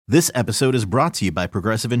This episode is brought to you by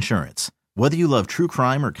Progressive Insurance. Whether you love true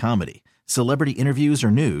crime or comedy, celebrity interviews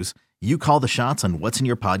or news, you call the shots on what's in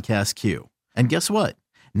your podcast queue. And guess what?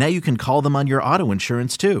 Now you can call them on your auto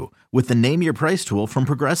insurance too with the Name Your Price tool from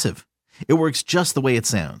Progressive. It works just the way it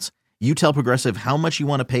sounds. You tell Progressive how much you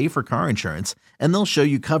want to pay for car insurance, and they'll show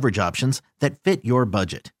you coverage options that fit your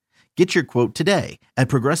budget. Get your quote today at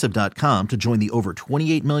Progressive.com to join the over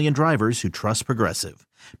 28 million drivers who trust Progressive.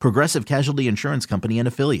 Progressive Casualty Insurance Company and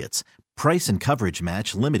Affiliates. Price and coverage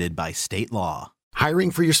match limited by state law. Hiring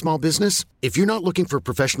for your small business? If you're not looking for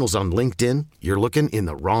professionals on LinkedIn, you're looking in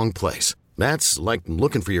the wrong place. That's like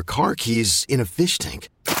looking for your car keys in a fish tank.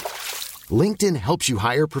 LinkedIn helps you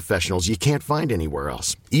hire professionals you can't find anywhere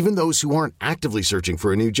else, even those who aren't actively searching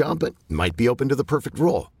for a new job but might be open to the perfect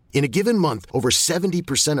role. In a given month, over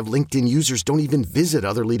 70% of LinkedIn users don't even visit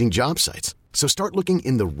other leading job sites. So start looking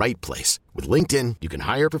in the right place. With LinkedIn, you can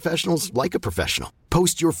hire professionals like a professional.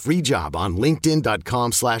 Post your free job on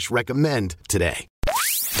linkedin.com/recommend today.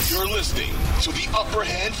 You're listening to the Upper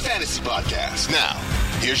Hand Fantasy Podcast. Now,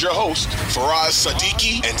 here's your host, Faraz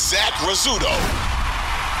Sadiki and Zach Rizzuto.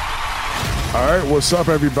 All right, what's up,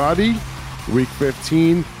 everybody? Week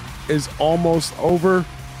 15 is almost over.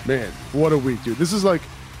 Man, what a week, dude. This is like,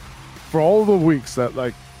 for all the weeks that,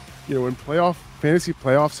 like, you know, when fantasy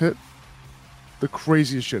playoffs hit, the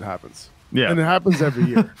craziest shit happens. Yeah. And it happens every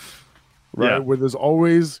year, right? Yeah. Where there's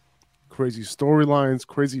always crazy storylines,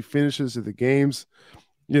 crazy finishes of the games.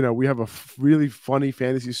 You know, we have a really funny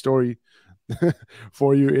fantasy story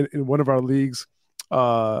for you in one of our leagues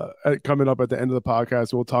coming up at the end of the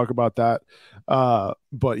podcast. We'll talk about that.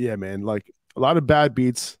 But yeah, man, like a lot of bad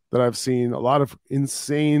beats that I've seen, a lot of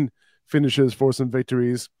insane finishes for some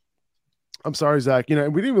victories. I'm sorry, Zach. You know,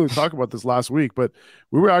 and we didn't really talk about this last week, but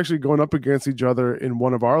we were actually going up against each other in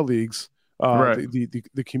one of our leagues, right.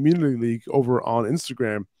 the community league over on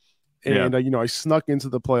Instagram. And, you know, I snuck into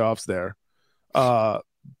the playoffs there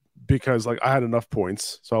because, like, I had enough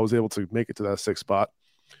points. So I was able to make it to that 6th spot.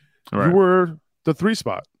 Right. You were the 3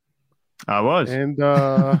 spot. I was. And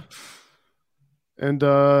I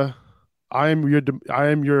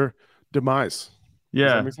am your demise. Yeah.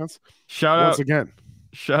 Does that make sense?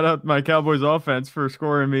 Shout out my Cowboys offense for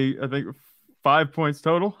scoring me, I think, 5 points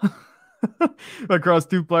total across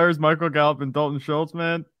 2 players, Michael Gallup and Dalton Schultz,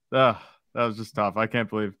 man. That was just tough. I can't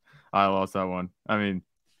believe I lost that one. I mean,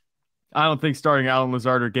 I don't think starting Allen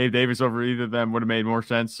Lazard or Gabe Davis over either of them would have made more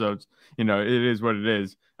sense. So, you know, it is what it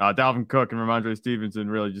is. Dalvin Cook and Ramondre Stevenson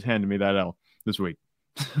really just handed me that L this week.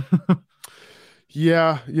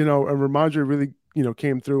 Yeah, you know, and Ramondre really, you know,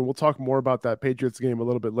 came through. We'll talk more about that Patriots game a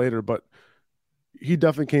little bit later, but he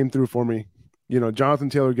definitely came through for me. You know, Jonathan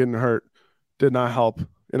Taylor getting hurt did not help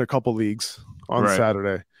in a couple leagues on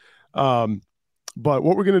Saturday. But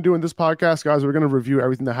what we're going to do in this podcast, guys, we're going to review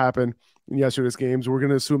everything that happened in yesterday's games. We're going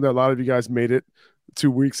to assume that a lot of you guys made it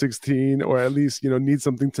to week 16, or at least, you know, need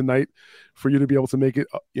something tonight for you to be able to make it,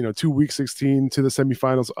 you know, to week 16 to the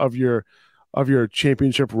semifinals of your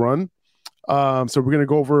championship run. So we're going to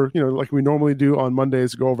go over, you know, like we normally do on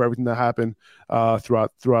Mondays, go over everything that happened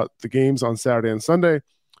throughout the games on Saturday and Sunday.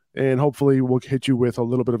 And hopefully we'll hit you with a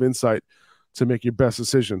little bit of insight to make your best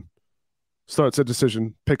decision. Starts a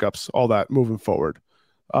decision, pickups, all that moving forward.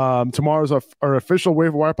 Tomorrow's our official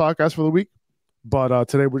waiver wire podcast for the week. But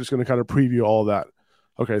today we're just going to kind of preview all of that.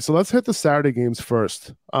 Okay, so let's hit the Saturday games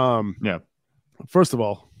first. First of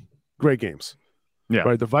all, great games. Yeah.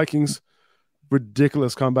 Right, the Vikings,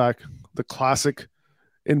 ridiculous comeback. The classic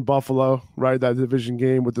in Buffalo, right? That division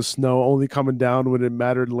game with the snow only coming down when it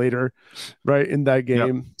mattered later, right, in that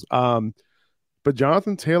game. Yep. But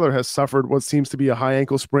Jonathan Taylor has suffered what seems to be a high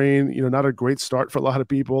ankle sprain. You know, not a great start for a lot of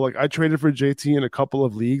people. Like, I traded for JT in a couple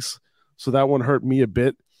of leagues, so that one hurt me a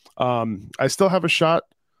bit. I still have a shot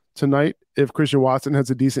tonight if Christian Watson has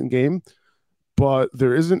a decent game, but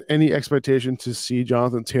there isn't any expectation to see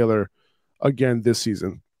Jonathan Taylor again this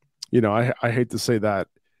season. You know, I hate to say that.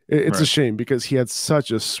 It's a shame because he had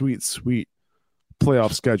such a sweet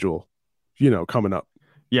playoff schedule, you know, coming up.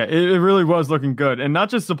 Yeah, it really was looking good. And not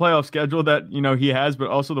just the playoff schedule that, you know, he has, but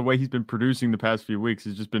also the way he's been producing the past few weeks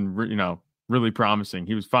has just been, you know, really promising.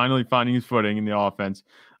 He was finally finding his footing in the offense.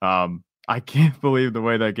 I can't believe the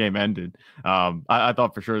way that game ended. I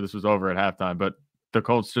thought for sure this was over at halftime, but the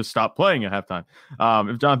Colts just stopped playing at halftime.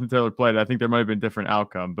 If Jonathan Taylor played, I think there might have been a different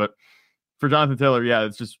outcome. But for Jonathan Taylor, yeah,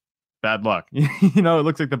 it's just bad luck. You know, it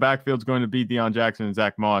looks like the backfield's going to be Deion Jackson and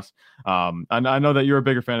Zach Moss. I know that you're a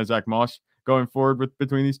bigger fan of Zach Moss going forward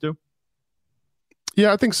between these two.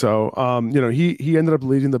 Yeah, I think so. You know, he ended up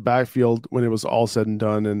leading the backfield when it was all said and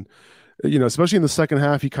done. And, you know, especially in the second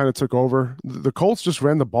half, he kind of took over. The Colts just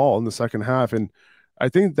ran the ball in the second half. And I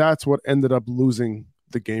think that's what ended up losing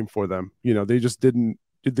the game for them. They just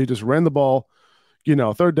ran the ball,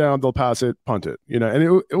 third down, they'll pass it, punt it,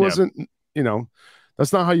 and it wasn't,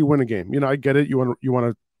 that's not how you win a game. I get it. You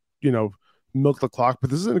want to, milk the clock, but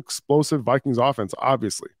this is an explosive Vikings offense,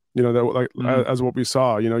 obviously, as what we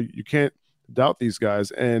saw, you can't doubt these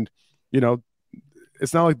guys. And,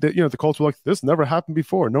 it's not like that, the Colts were like, this never happened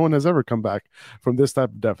before. No one has ever come back from this type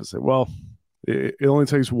of deficit. Well, it only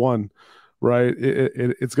takes one, right?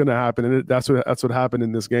 It's going to happen. And that's what happened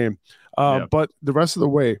in this game. But the rest of the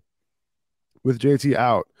way with JT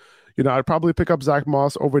out, I'd probably pick up Zach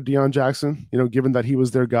Moss over Deion Jackson, given that he was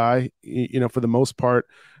their guy, for the most part.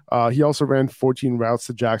 He also ran 14 routes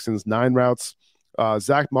to Jackson's 9 routes.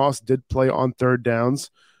 Zach Moss did play on third downs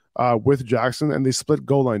with Jackson, and they split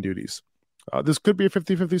goal line duties. This could be a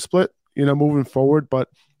 50-50 split, moving forward. But,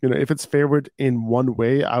 if it's favored in one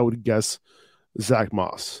way, I would guess Zach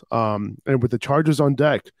Moss. And with the Chargers on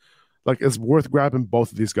deck, it's worth grabbing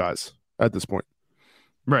both of these guys at this point.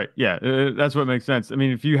 Right. Yeah, that's what makes sense. I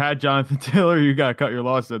mean, if you had Jonathan Taylor, you got to cut your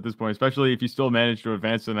losses at this point, especially if you still manage to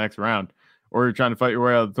advance to the next round or you're trying to fight your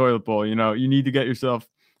way out of the toilet bowl. You need to get yourself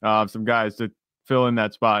some guys to fill in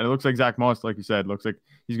that spot. And it looks like Zach Moss, like you said, looks like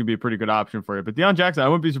he's going to be a pretty good option for you. But Deion Jackson, I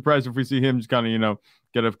wouldn't be surprised if we see him just kind of,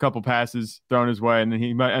 get a couple passes thrown his way, and then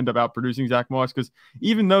he might end up outproducing Zach Moss, because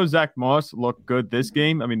even though Zach Moss looked good this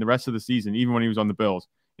game, I mean, the rest of the season, even when he was on the Bills,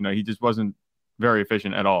 he just wasn't very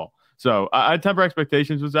efficient at all. So I'd temper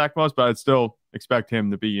expectations with Zach Moss, but I'd still expect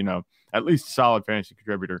him to be, at least a solid fantasy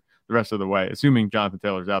contributor the rest of the way, assuming Jonathan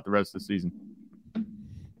Taylor's out the rest of the season.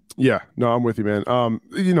 Yeah, no, I'm with you, man.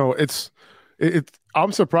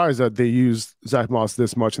 I'm surprised that they used Zach Moss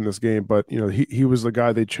this much in this game, but he was the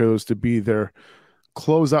guy they chose to be their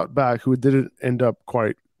closeout back, who didn't end up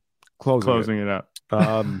quite closing it out.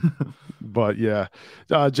 But yeah,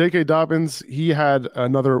 J.K. Dobbins, he had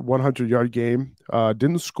another 100-yard game.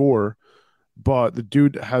 Didn't score, but the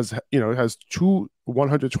dude has 2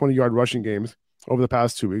 120-yard rushing games over the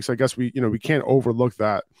past 2 weeks. I guess we can't overlook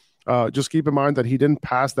that. Just keep in mind that he didn't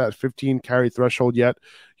pass that 15 carry threshold yet.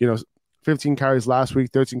 15 carries last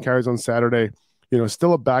week, 13 carries on Saturday.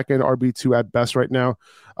 Still a back-end RB2 at best right now.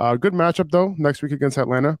 Good matchup, though, next week against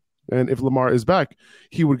Atlanta. And if Lamar is back,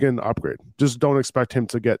 he would get an upgrade. Just don't expect him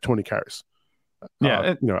to get 20 carries.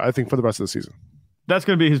 Yeah. I think for the rest of the season. That's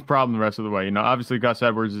going to be his problem the rest of the way. Obviously Gus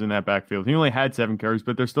Edwards is in that backfield. He only had 7 carries,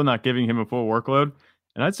 but they're still not giving him a full workload.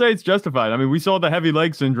 And I'd say it's justified. I mean, we saw the heavy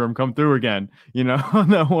leg syndrome come through again, on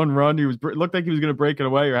that one run. It looked like he was going to break it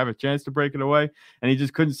away or have a chance to break it away, and he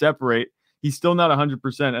just couldn't separate. He's still not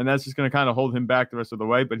 100%, and that's just going to kind of hold him back the rest of the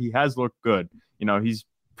way, but he has looked good. He's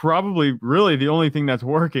probably really the only thing that's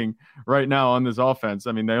working right now on this offense.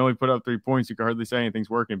 I mean, they only put up 3 points. You can hardly say anything's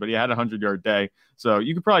working, but he had a 100-yard day. So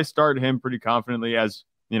you could probably start him pretty confidently as,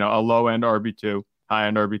 a low-end RB2,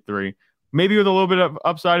 high-end RB3. Maybe with a little bit of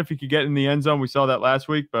upside if he could get in the end zone. We saw that last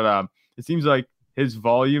week, but it seems like his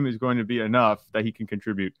volume is going to be enough that he can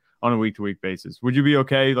contribute on a week-to-week basis. Would you be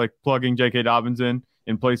okay, plugging J.K. Dobbins in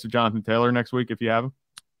place of Jonathan Taylor next week if you have him?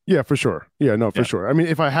 Yeah, for sure. Yeah, no, for sure. I mean,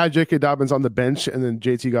 if I had J.K. Dobbins on the bench and then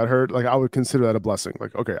JT got hurt, I would consider that a blessing.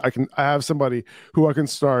 Okay, I have somebody who I can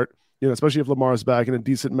start, especially if Lamar's back in a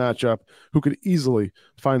decent matchup, who could easily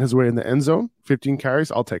find his way in the end zone. 15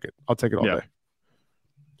 carries, I'll take it. I'll take it all day.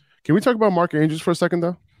 Can we talk about Mark Andrews for a second,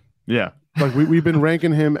 though? Yeah. We've been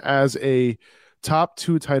ranking him as a top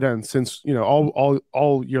 2 tight end since,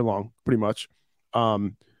 all year long, pretty much.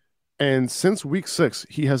 And since week 6,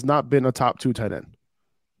 he has not been a top 2 tight end.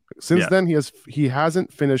 Since then, he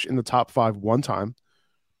hasn't finished in the top 5 one time,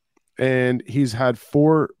 and he's had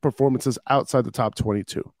 4 performances outside the top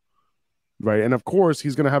 22. Right, and of course,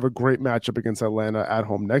 he's going to have a great matchup against Atlanta at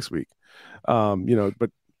home next week.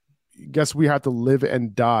 But guess we have to live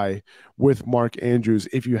and die with Mark Andrews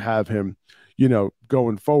if you have him,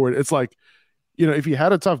 going forward. It's like, if he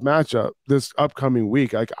had a tough matchup this upcoming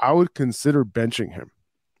week, I would consider benching him,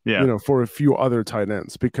 for a few other tight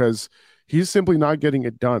ends, because he's simply not getting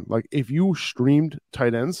it done. If you streamed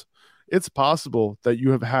tight ends, it's possible that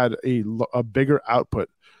you have had a bigger output,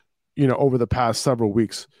 over the past several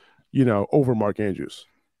weeks, over Mark Andrews.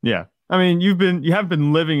 Yeah. I mean, you have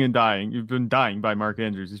been living and dying. You've been dying by Mark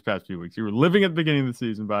Andrews these past few weeks. You were living at the beginning of the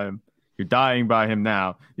season by him. You're dying by him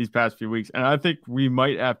now these past few weeks. And I think we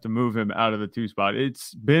might have to move him out of the 2 spot.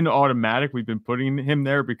 It's been automatic. We've been putting him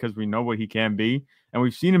there because we know what he can be. And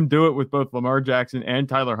we've seen him do it with both Lamar Jackson and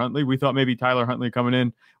Tyler Huntley. We thought maybe Tyler Huntley coming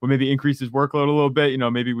in would maybe increase his workload a little bit.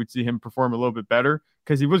 Maybe we'd see him perform a little bit better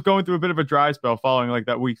because he was going through a bit of a dry spell following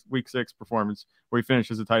that week 6 performance where he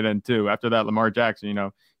finished as a tight end too. After that, Lamar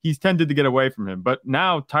Jackson, he's tended to get away from him. But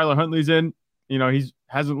now Tyler Huntley's in. He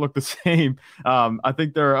hasn't looked the same. I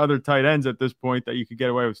think there are other tight ends at this point that you could get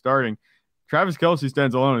away with starting. Travis Kelce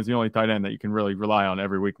stands alone as the only tight end that you can really rely on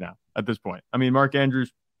every week now at this point. I mean, Mark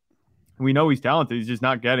Andrews, we know he's talented. He's just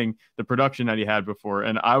not getting the production that he had before.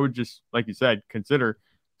 And I would just, like you said, consider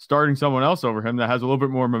starting someone else over him that has a little bit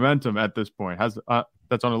more momentum at this point, that's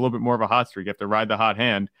on a little bit more of a hot streak. You have to ride the hot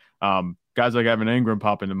hand. Guys like Evan Ingram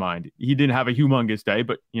pop into mind. He didn't have a humongous day,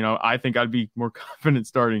 but, I think I'd be more confident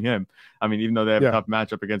starting him. I mean, even though they have a tough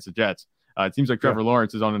matchup against the Jets, it seems like Trevor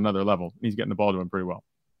Lawrence is on another level. He's getting the ball to him pretty well.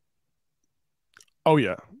 Oh,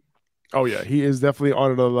 yeah. He is definitely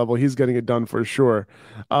on another level. He's getting it done for sure.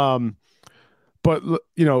 But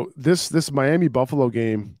this Miami Buffalo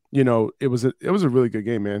game, it was a really good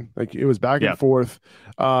game, man. Like, it was back and forth.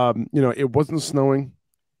 It wasn't snowing,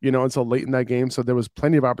 until late in that game, so there was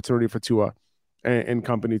plenty of opportunity for Tua and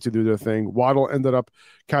company to do their thing. Waddle ended up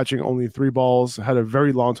catching only 3 balls, had a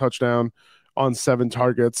very long touchdown on 7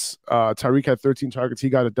 targets. Tyreek had 13 targets. He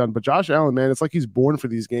got it done. But Josh Allen, man, it's like he's born for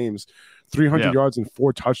these games. 300 yards and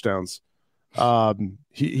 4 touchdowns.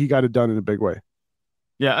 He got it done in a big way.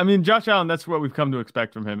 Yeah, I mean, Josh Allen, that's what we've come to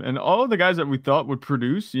expect from him. And all of the guys that we thought would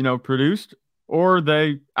produce, produced, or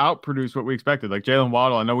they outproduced what we expected. Like Jalen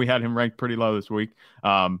Waddle, I know we had him ranked pretty low this week.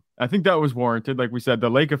 I think that was warranted. Like we said, the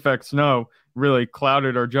lake effect snow really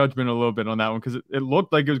clouded our judgment a little bit on that one because it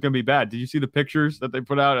looked like it was going to be bad. Did you see the pictures that they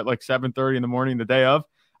put out at like 7:30 in the morning the day of?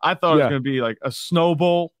 I thought it was going to be like a snow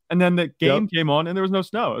bowl, and then the game came on and there was no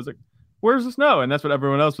snow. I was like, where's the snow? And that's what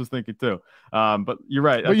everyone else was thinking too. But you're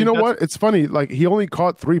right. But you know what? It's funny. Like, he only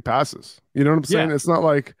caught 3 passes. You know what I'm saying? Yeah. It's not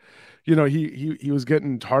like, he was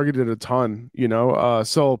getting targeted a ton,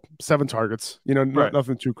 so 7 targets,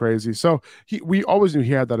 nothing too crazy. So we always knew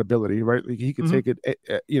he had that ability, right? Like, he could take it,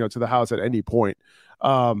 to the house at any point.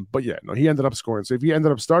 But he ended up scoring. So if you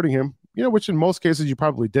ended up starting him, which in most cases you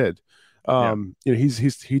probably did,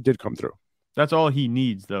 he did come through. That's all he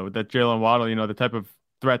needs, though. That Jalen Waddle, the type of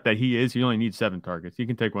threat that he is, he only needs 7 targets. He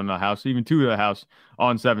can take 1 to the house, even 2 to the house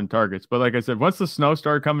on 7 targets. But like I said, once the snow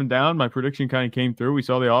started coming down, my prediction kind of came through. We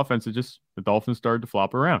saw the offense. The Dolphins started to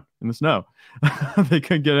flop around in the snow. They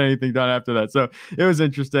couldn't get anything done after that. So it was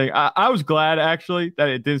interesting. I was glad, actually, that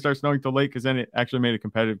it didn't start snowing till late because then it actually made a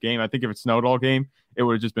competitive game. I think if it snowed all game, it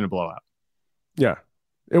would have just been a blowout. Yeah.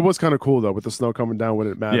 It was kind of cool, though, with the snow coming down when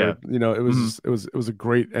it mattered. Yeah. It was a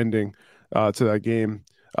great ending to that game.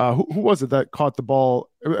 Who was it that caught the ball?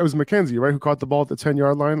 It was McKenzie, right? Who caught the ball at the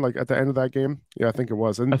 10-yard line, like at the end of that game? Yeah, I think it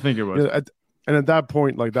was. And I think it was. And at that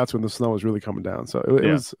point, like, that's when the snow was really coming down. So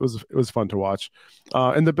it was fun to watch.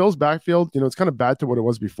 And the Bills' backfield, it's kind of back to what it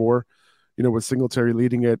was before. With Singletary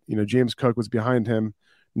leading it. James Cook was behind him.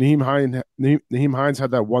 Nyheim Hines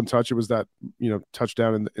had that 1 touch. It was that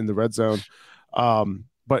touchdown in the red zone.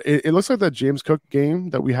 But it looks like that James Cook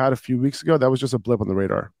game that we had a few weeks ago, that was just a blip on the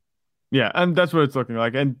radar. Yeah, and that's what it's looking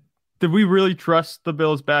like. And did we really trust the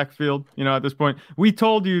Bills' backfield? At this point, we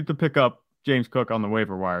told you to pick up James Cook on the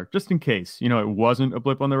waiver wire just in case, it wasn't a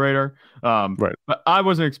blip on the radar. Right. But I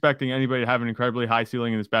wasn't expecting anybody to have an incredibly high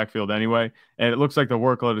ceiling in this backfield anyway. And it looks like the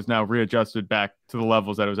workload is now readjusted back to the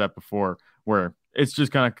levels that it was at before, where it's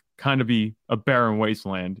just kind of be a barren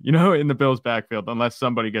wasteland, in the Bills' backfield, unless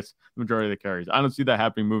somebody gets the majority of the carries. I don't see that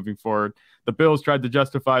happening moving forward. The Bills tried to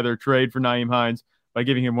justify their trade for Nyheim Hines by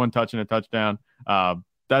giving him 1 touch and a touchdown.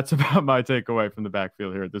 That's about my takeaway from the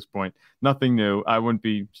backfield here at this point. Nothing new. I wouldn't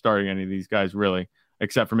be starting any of these guys really,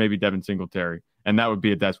 except for maybe Devin Singletary. And that would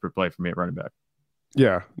be a desperate play for me at running back.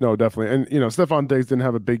 Yeah, no, definitely. And, Stephon Diggs didn't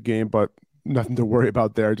have a big game, but nothing to worry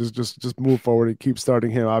about there. Just move forward and keep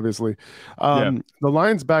starting him, obviously. The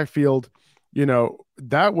Lions backfield,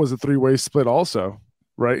 that was a 3-way split also,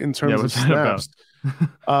 right? In terms of snaps.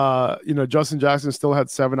 Justin Jackson still had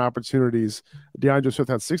 7 opportunities. DeAndre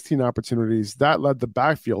Swift had 16 opportunities. That led the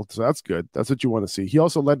backfield, so that's good. That's what you want to see. He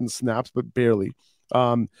also led in snaps, but barely.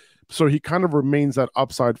 So he kind of remains that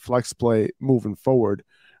upside flex play moving forward.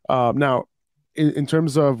 Now, in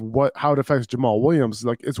terms of how it affects Jamal Williams,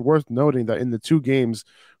 like, it's worth noting that in the 2 games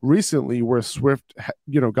recently where Swift,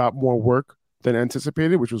 got more work than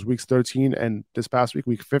anticipated, which was weeks 13 and this past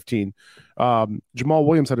week 15, Jamal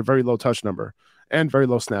Williams had a very low touch number and very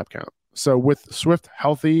low snap count. So with Swift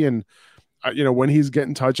healthy and when he's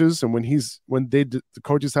getting touches and when the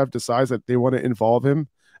coaches have decided that they want to involve him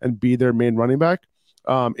and be their main running back,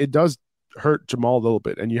 it does hurt Jamal a little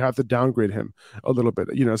bit, and you have to downgrade him a little bit,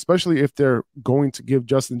 especially if they're going to give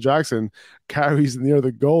Justin Jackson carries near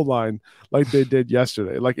the goal line like they did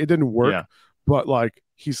yesterday. Like, it didn't work, but like,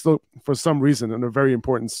 he still, for some reason, in a very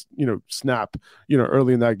important, snap,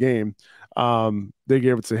 early in that game, They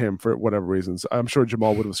gave it to him for whatever reasons. I'm sure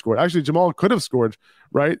Jamal would have scored. Actually, Jamal could have scored,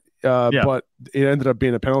 right? But it ended up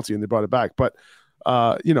being a penalty and they brought it back. But,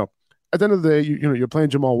 at the end of the day, you're playing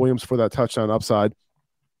Jamal Williams for that touchdown upside.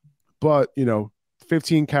 But,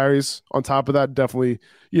 15 carries on top of that definitely,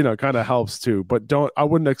 kind of helps too. But I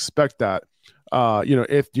wouldn't expect that,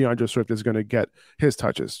 if DeAndre Swift is going to get his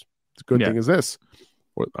touches. The good thing is this.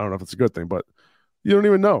 Well, I don't know if it's a good thing, but you don't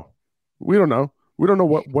even know. We don't know. We don't know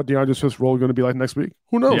what DeAndre Swift's role is going to be like next week.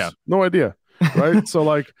 Who knows? Yeah. No idea. Right.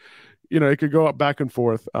 So it could go up back and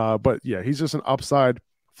forth. But yeah, he's just an upside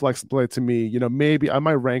flex play to me. Maybe I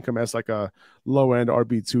might rank him as like a low end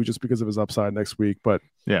RB2 just because of his upside next week. But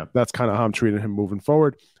yeah, that's kind of how I'm treating him moving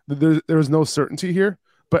forward. There's no certainty here,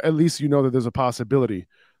 but at least that there's a possibility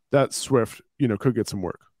that Swift, could get some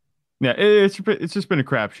work. Yeah, it's just been a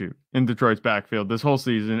crapshoot in Detroit's backfield this whole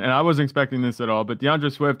season, and I wasn't expecting this at all. But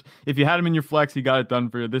DeAndre Swift, if you had him in your flex, he got it done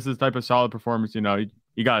for you. This is the type of solid performance, you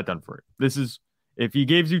got it done for you. This is, if he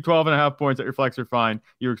gives you 12.5 points at your flex are fine.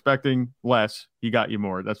 You're expecting less, he got you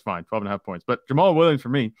more. That's fine, 12.5 points. But Jamal Williams, for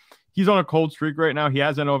me, he's on a cold streak right now. He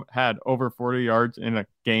hasn't had over 40 yards in a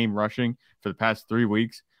game rushing for the past 3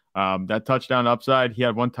 weeks. That touchdown upside, he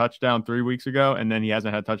had 1 touchdown 3 weeks ago, and then he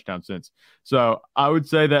hasn't had touchdown since. So I would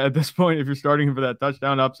say that at this point, if you're starting him for that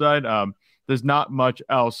touchdown upside, there's not much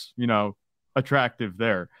else, attractive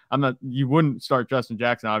there. You wouldn't start Justin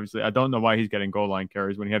Jackson, obviously. I don't know why he's getting goal line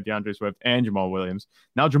carries when you have DeAndre Swift and Jamal Williams.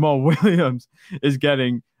 Now Jamal Williams is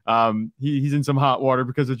getting, he's in some hot water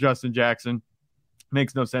because of Justin Jackson.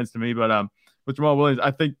 Makes no sense to me, but with Jamal Williams,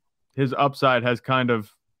 I think his upside has kind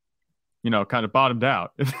of bottomed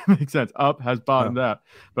out, if that makes sense. Has bottomed out.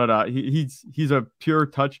 But he's a pure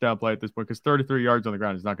touchdown play at this point because 33 yards on the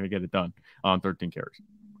ground is not going to get it done on 13 carries.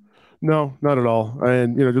 No, not at all.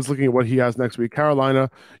 And, just looking at what he has next week, Carolina,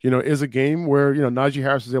 is a game where, Najee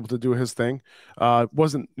Harris was able to do his thing.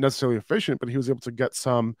 Wasn't necessarily efficient, but he was able to get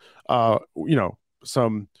some,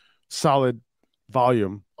 some solid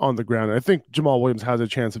volume on the ground. And I think Jamal Williams has a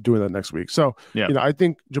chance of doing that next week. So, I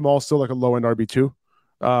think Jamal's still like a low-end RB2.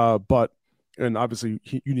 But obviously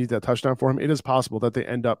you need that touchdown for him. It is possible that they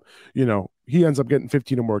end up, he ends up getting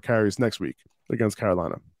 15 or more carries next week against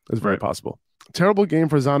Carolina. It's very possible. Terrible game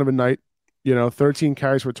for Zonovan Knight, 13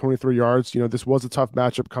 carries for 23 yards. This was a tough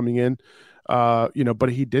matchup coming in, but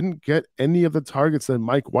he didn't get any of the targets that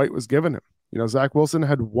Mike White was giving him. Zach Wilson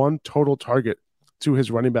had 1 total target to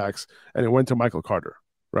his running backs and it went to Michael Carter.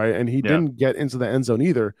 Right. And he didn't get into the end zone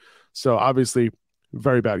either. So obviously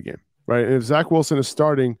very bad game. Right. And if Zach Wilson is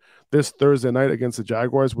starting this Thursday night against the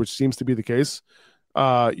Jaguars, which seems to be the case, we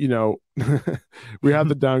have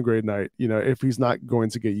the downgrade night, if he's not going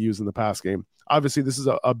to get used in the pass game. Obviously, this is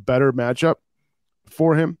a better matchup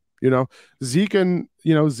for him. Zeke and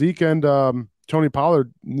Tony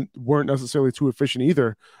Pollard weren't necessarily too efficient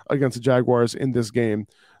either against the Jaguars in this game.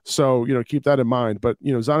 So, keep that in mind. But,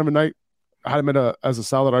 Zonovan Knight, I had him as a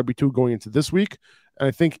solid RB2 going into this week. And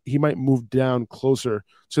I think he might move down closer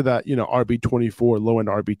to that, RB24, low-end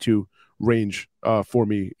RB2 range for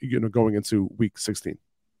me, going into week 16.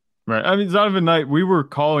 Right. I mean, Zonovan Knight, we were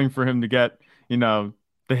calling for him to get,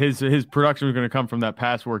 his production was going to come from that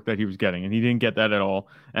pass work that he was getting, and he didn't get that at all.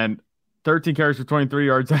 And 13 carries for 23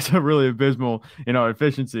 yards, that's a really abysmal,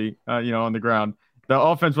 efficiency, on the ground. The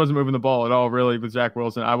offense wasn't moving the ball at all, really, with Zach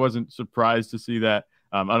Wilson. I wasn't surprised to see that.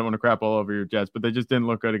 I don't want to crap all over your Jets, but they just didn't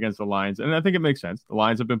look good against the Lions. And I think it makes sense. The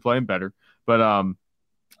Lions have been playing better. But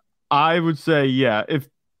I would say, if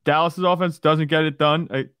Dallas's offense doesn't get it done,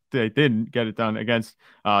 they didn't get it done against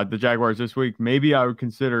the Jaguars this week, maybe I would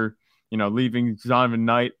consider, leaving Zonovan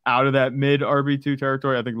Knight out of that mid RB2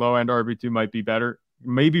 territory. I think low-end RB2 might be better.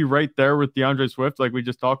 Maybe right there with DeAndre Swift, like we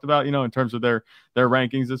just talked about, in terms of their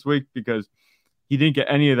rankings this week, because he didn't get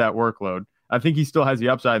any of that workload. I think he still has the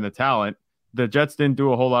upside and the talent. The Jets didn't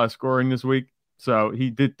do a whole lot of scoring this week, so he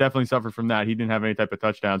did definitely suffer from that. He didn't have any type of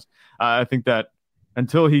touchdowns. I think that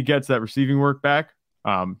until he gets that receiving work back,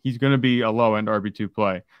 he's going to be a low-end RB2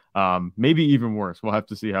 play. Maybe even worse. We'll have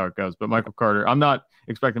to see how it goes. But Michael Carter, I'm not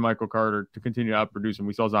expecting Michael Carter to continue to outproduce him.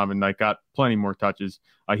 We saw Zonovan Knight got plenty more touches.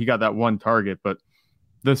 He got that 1 target, but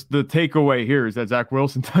the takeaway here is that Zach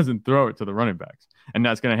Wilson doesn't throw it to the running backs, and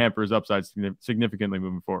that's going to hamper his upside significantly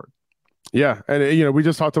moving forward. Yeah, and we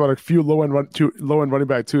just talked about a few low-end running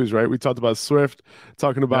back twos, right? We talked about Swift,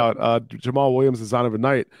 talking about Jamal Williams and Zonovan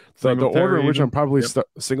Knight. The order in which I'm probably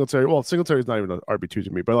Singletary. Well, Singletary is not even an RB2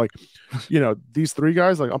 to me, but these 3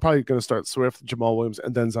 guys, I'm probably going to start Swift, Jamal Williams,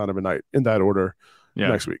 and then Zonovan Knight in that order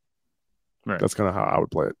next week. Right. That's kind of how I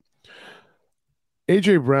would play it.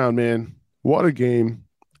 AJ Brown, man, what a game!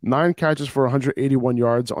 9 catches for 181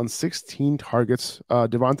 yards on 16 targets.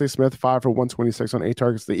 Devontae Smith, 5 for 126 on 8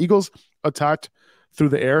 targets. The Eagles attacked through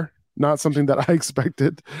the air. Not something that I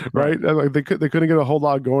expected, right? Like they couldn't get a whole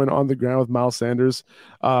lot going on the ground with Miles Sanders.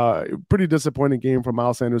 Pretty disappointing game for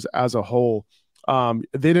Miles Sanders as a whole.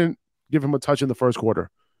 They didn't give him a touch in the first quarter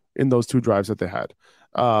in those 2 drives that they had,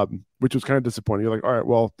 which was kind of disappointing. You're like, all right,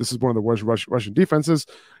 well, this is one of the worst Russian defenses.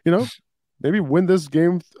 Maybe win this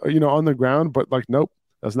game, on the ground, but like, nope,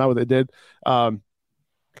 that's not what they did. And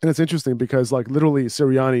it's interesting because like literally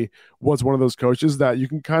Sirianni was one of those coaches that you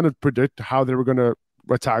can kind of predict how they were going to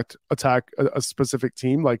attack a specific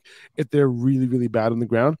team. Like if they're really, really bad on the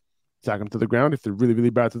ground, attack them to the ground. If they're really, really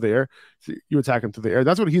bad to the air, you attack them to the air.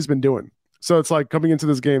 That's what he's been doing. So it's like coming into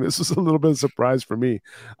this game, this was a little bit of a surprise for me.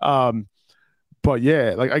 But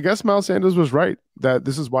yeah, like I guess Miles Sanders was right that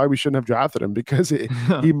this is why we shouldn't have drafted him, because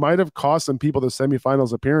he might have cost some people the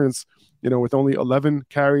semifinals appearance, with only 11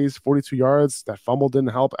 carries, 42 yards. That fumble didn't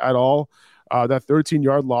help at all. That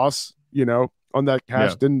 13-yard loss, on that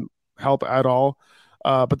catch didn't help at all.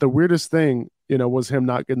 But the weirdest thing, was him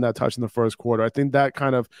not getting that touch in the first quarter. I think that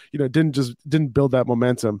kind of, didn't build that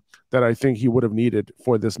momentum that I think he would have needed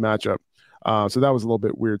for this matchup. So that was a little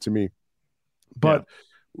bit weird to me. But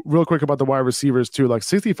real quick about the wide receivers too, like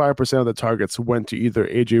 65% of the targets went to either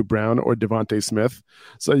AJ Brown or Devontae Smith.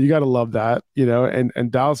 So you got to love that,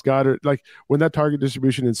 and Dallas Goedert, like when that target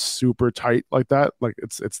distribution is super tight like that, like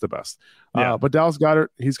it's the best. But Dallas Goedert,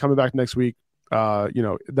 he's coming back next week.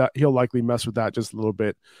 That he'll likely mess with that just a little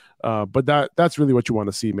bit. But that's really what you want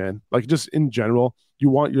to see, man. Like just in general, you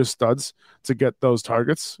want your studs to get those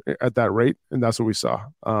targets at that rate, and that's what we saw.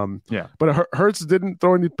 But Hurts didn't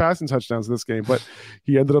throw any passing touchdowns in this game, but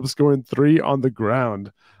he ended up scoring 3 on the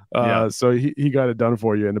ground. So he got it done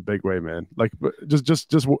for you in a big way, man. Like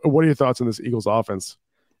just what are your thoughts on this Eagles offense?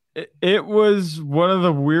 It was one of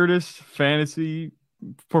the weirdest fantasy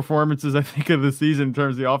performances I think of the season in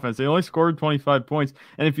terms of the offense. They only scored 25 points,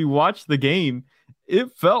 and if you watch the game,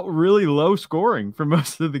 it felt really low scoring for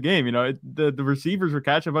most of the game. The receivers were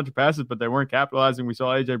catching a bunch of passes, but they weren't capitalizing. We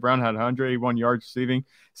saw AJ Brown had 181 yards receiving.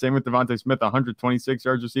 Same with Devontae Smith, 126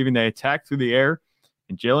 yards receiving. They attacked through the air,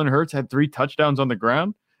 and Jalen Hurts had 3 touchdowns on the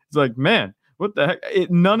ground. It's like, man, what the heck?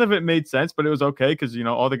 None of it made sense, but it was okay because,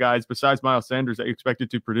 all the guys besides Miles Sanders that you expected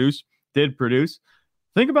to produce did produce.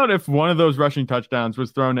 Think about if one of those rushing touchdowns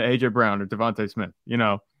was thrown to AJ Brown or Devontae Smith.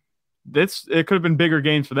 It could have been bigger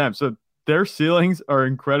games for them. So their ceilings are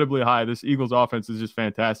incredibly high. This Eagles offense is just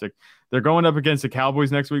fantastic. They're going up against the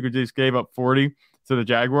Cowboys next week, who just gave up 40 to the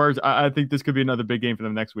Jaguars. I think this could be another big game for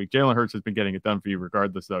them next week. Jalen Hurts has been getting it done for you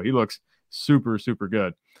regardless, though. He looks super, super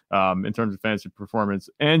good in terms of fantasy performance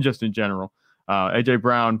and just in general. AJ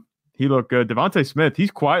Brown, he looked good. Devontae Smith, he's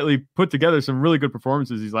quietly put together some really good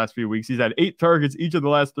performances these last few weeks. He's had 8 targets each of the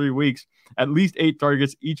last 3 weeks, at least 8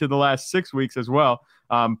 targets each of the last 6 weeks as well.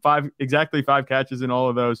 5 catches in all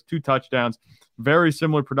of those, 2 touchdowns, very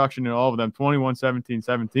similar production in all of them, 21, 17,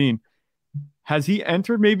 17. Has he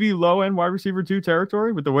entered maybe low-end wide receiver 2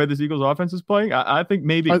 territory with the way this Eagles offense is playing? I think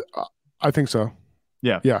maybe. I think so.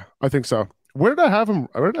 Yeah, I think so. Where did I have him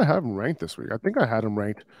ranked this week? I think I had him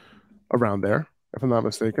ranked around there, if I'm not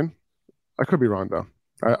mistaken. I could be wrong though.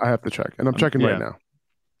 I have to check, and I'm checking right now.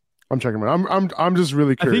 I'm just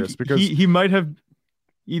really curious because he might have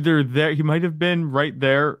either there. He might have been right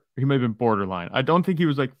there. He might have been borderline. I don't think he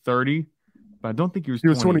was like 30, but I don't think he was. He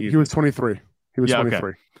was 20. He was 23. He was 23.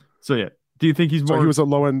 Okay. So yeah, do you think he's more? So he was a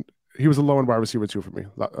low end. He was a low end wide receiver 2 for me.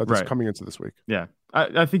 Right. Coming into this week. Yeah,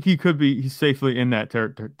 I think he could be. He's safely in that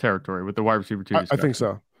territory with the wide receiver 2. I think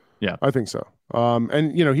so. Yeah, I think so.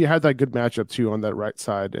 And he had that good matchup too on that right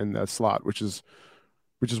side in that slot, which is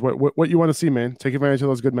what you want to see, man. Take advantage of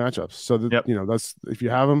those good matchups. So that that's if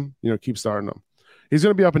you have him, keep starting him. He's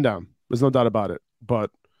going to be up and down. There's no doubt about it.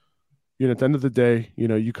 But at the end of the day, you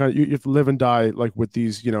have to live and die like with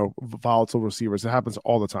these volatile receivers. It happens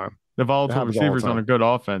all the time. The volatile receivers on a good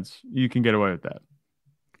offense, you can get away with that.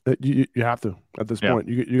 You have to at this point.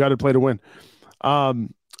 You got to play to win.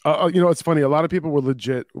 It's funny. A lot of people were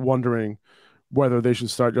legit wondering whether they should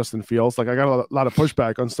start Justin Fields. Like I got a lot of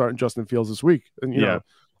pushback on starting Justin Fields this week. And,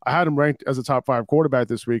 I had him ranked as a top 5 quarterback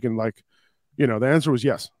this week. And the answer was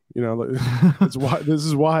yes. This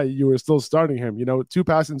is why you were still starting him. 2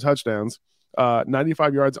 passing touchdowns,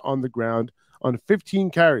 95 yards on the ground on 15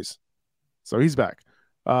 carries. So he's back.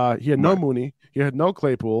 He had no Mooney. He had no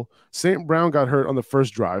Claypool. St. Brown got hurt on the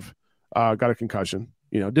first drive, got a concussion.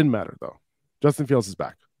 Didn't matter though. Justin Fields is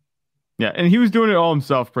back. Yeah, and he was doing it all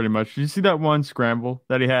himself pretty much. Did you see that one scramble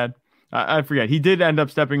that he had? I forget. He did end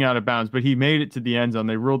up stepping out of bounds, but he made it to the end zone.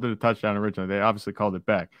 They ruled it a touchdown originally. They obviously called it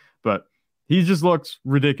back. But He just looks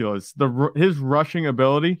ridiculous. His rushing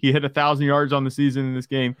ability, he hit 1,000 yards on the season in this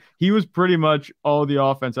game. He was pretty much all the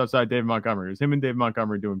offense outside David Montgomery. It was him and David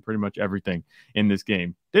Montgomery doing pretty much everything in this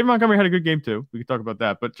game. David Montgomery had a good game too. We could talk about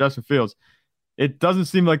that. But Justin Fields, it doesn't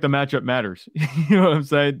seem like the matchup matters. You know what I'm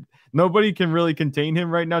saying? Nobody can really contain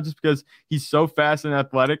him right now just because he's so fast and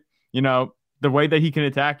athletic. You know, the way that he can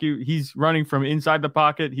attack you, he's running from inside the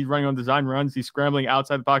pocket. He's running on design runs. He's scrambling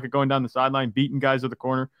outside the pocket, going down the sideline, beating guys at the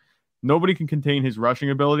corner. Nobody can contain his rushing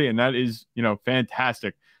ability, and that is, you know,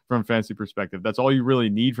 fantastic from a fantasy perspective. That's all you really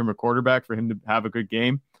need from a quarterback for him to have a good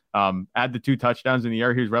game. Add the 2 touchdowns in the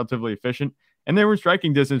air. He was relatively efficient, and they were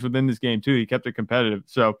striking distance within this game too. He kept it competitive.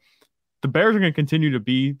 So the Bears are going to continue to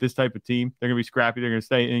be this type of team. They're going to be scrappy. They're going to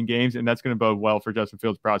stay in games, and that's going to bode well for Justin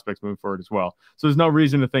Fields' prospects moving forward as well. So there's no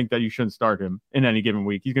reason to think that you shouldn't start him in any given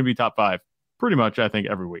week. He's going to be top 5 pretty much, I think,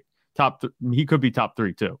 every week. He could be top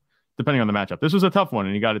 3 too, depending on the matchup. This was a tough one,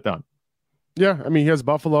 and he got it done. Yeah, I mean, he has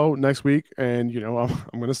Buffalo next week, and, you know,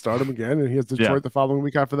 I'm going to start him again, and he has Detroit the following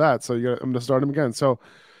week after that. So I'm going to start him again. So,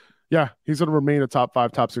 yeah, he's going to remain a top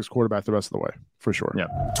 5, top 6 quarterback the rest of the way, for sure. Yeah.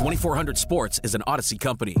 2400 Sports is an Odyssey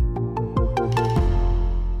company.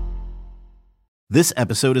 This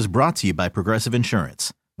episode is brought to you by Progressive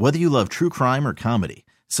Insurance. Whether you love true crime or comedy,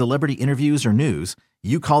 celebrity interviews or news,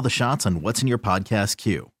 you call the shots on what's in your podcast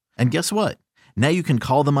queue. And guess what? Now you can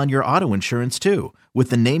call them on your auto insurance too with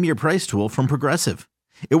the Name Your Price tool from Progressive.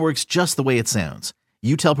 It works just the way it sounds.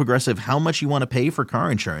 You tell Progressive how much you want to pay for car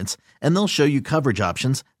insurance, and they'll show you coverage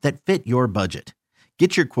options that fit your budget.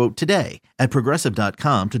 Get your quote today at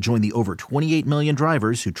Progressive.com to join the over 28 million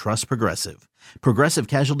drivers who trust Progressive. Progressive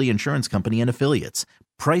Casualty Insurance Company and Affiliates.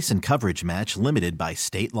 Price and coverage match limited by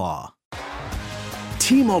state law.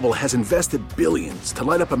 T-Mobile has invested billions to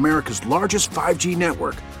light up America's largest 5G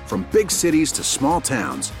network, from big cities to small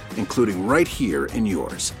towns, including right here in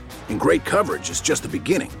yours. And great coverage is just the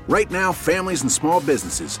beginning. Right now, families and small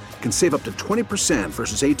businesses can save up to 20%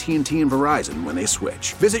 versus AT&T and Verizon when they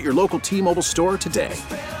switch. Visit your local T-Mobile store today.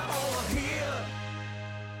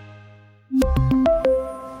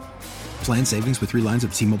 Plan savings with 3 lines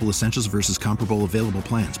of T-Mobile Essentials versus comparable available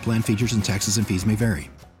plans. Plan features and taxes and fees may vary.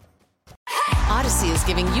 Odyssey is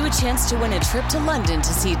giving you a chance to win a trip to London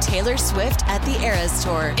to see Taylor Swift at the Eras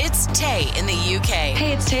Tour. It's Tay in the UK.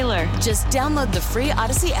 Hey, it's Taylor. Just download the free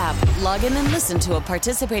Odyssey app, log in and listen to a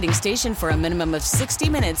participating station for a minimum of 60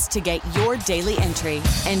 minutes to get your daily entry.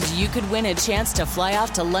 And you could win a chance to fly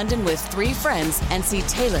off to London with 3 friends and see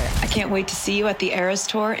Taylor. I can't wait to see you at the Eras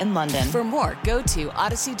Tour in London. For more, go to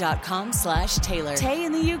odyssey.com/Taylor. Tay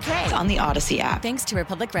in the UK. It's on the Odyssey app. Thanks to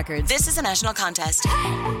Republic Records. This is a national contest.